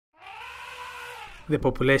The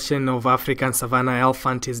population of African savanna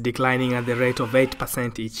elephant is declining at the rate of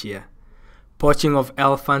 8% each year. Poaching of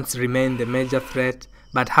elephants remains the major threat,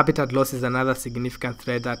 but habitat loss is another significant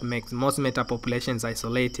threat that makes most metapopulations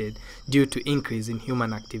isolated due to increase in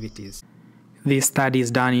human activities. This study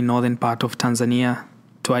is done in northern part of Tanzania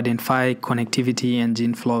to identify connectivity and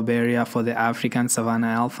gene flow barrier for the African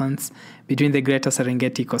savanna elephants between the greater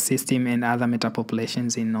Serengeti ecosystem and other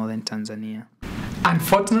metapopulations in northern Tanzania.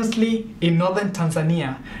 Unfortunately, in northern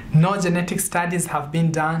Tanzania, no genetic studies have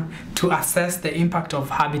been done to assess the impact of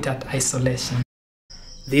habitat isolation.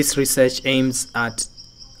 This research aims at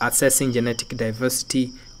assessing genetic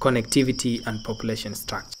diversity, connectivity, and population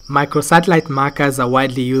structure. Microsatellite markers are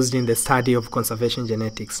widely used in the study of conservation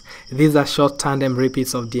genetics. These are short tandem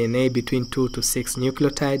repeats of DNA between 2 to 6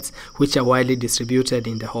 nucleotides, which are widely distributed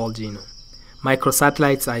in the whole genome.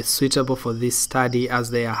 Microsatellites are suitable for this study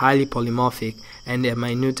as they are highly polymorphic and a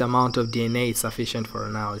minute amount of DNA is sufficient for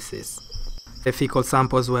analysis. The fecal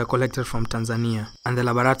samples were collected from Tanzania, and the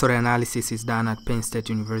laboratory analysis is done at Penn State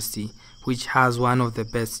University, which has one of the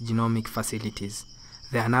best genomic facilities.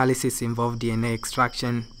 The analysis involved DNA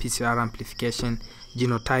extraction, PCR amplification,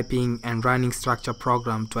 genotyping, and running structure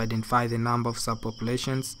program to identify the number of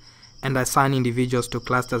subpopulations and assign individuals to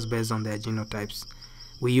clusters based on their genotypes.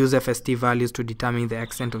 We use FST values to determine the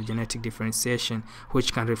extent of genetic differentiation,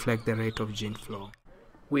 which can reflect the rate of gene flow.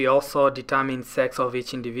 We also determine sex of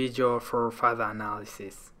each individual for further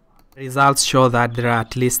analysis. Results show that there are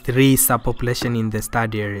at least 3 subpopulations in the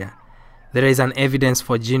study area. There is an evidence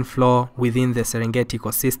for gene flow within the Serengeti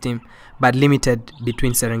ecosystem, but limited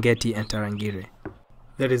between Serengeti and Tarangire.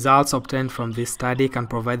 The results obtained from this study can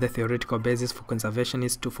provide the theoretical basis for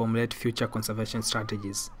conservationists to formulate future conservation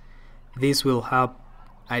strategies. This will help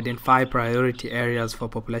identify priority areas for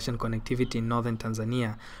population connectivity in northern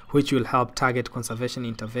Tanzania, which will help target conservation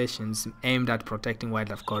interventions aimed at protecting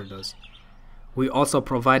wildlife corridors. We also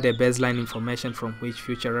provide a baseline information from which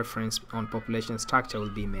future reference on population structure will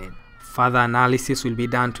be made. Further analysis will be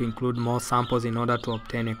done to include more samples in order to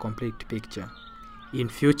obtain a complete picture. In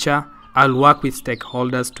future, I'll work with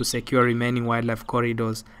stakeholders to secure remaining wildlife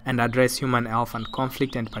corridors and address human-elephant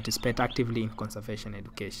conflict and participate actively in conservation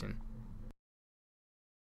education.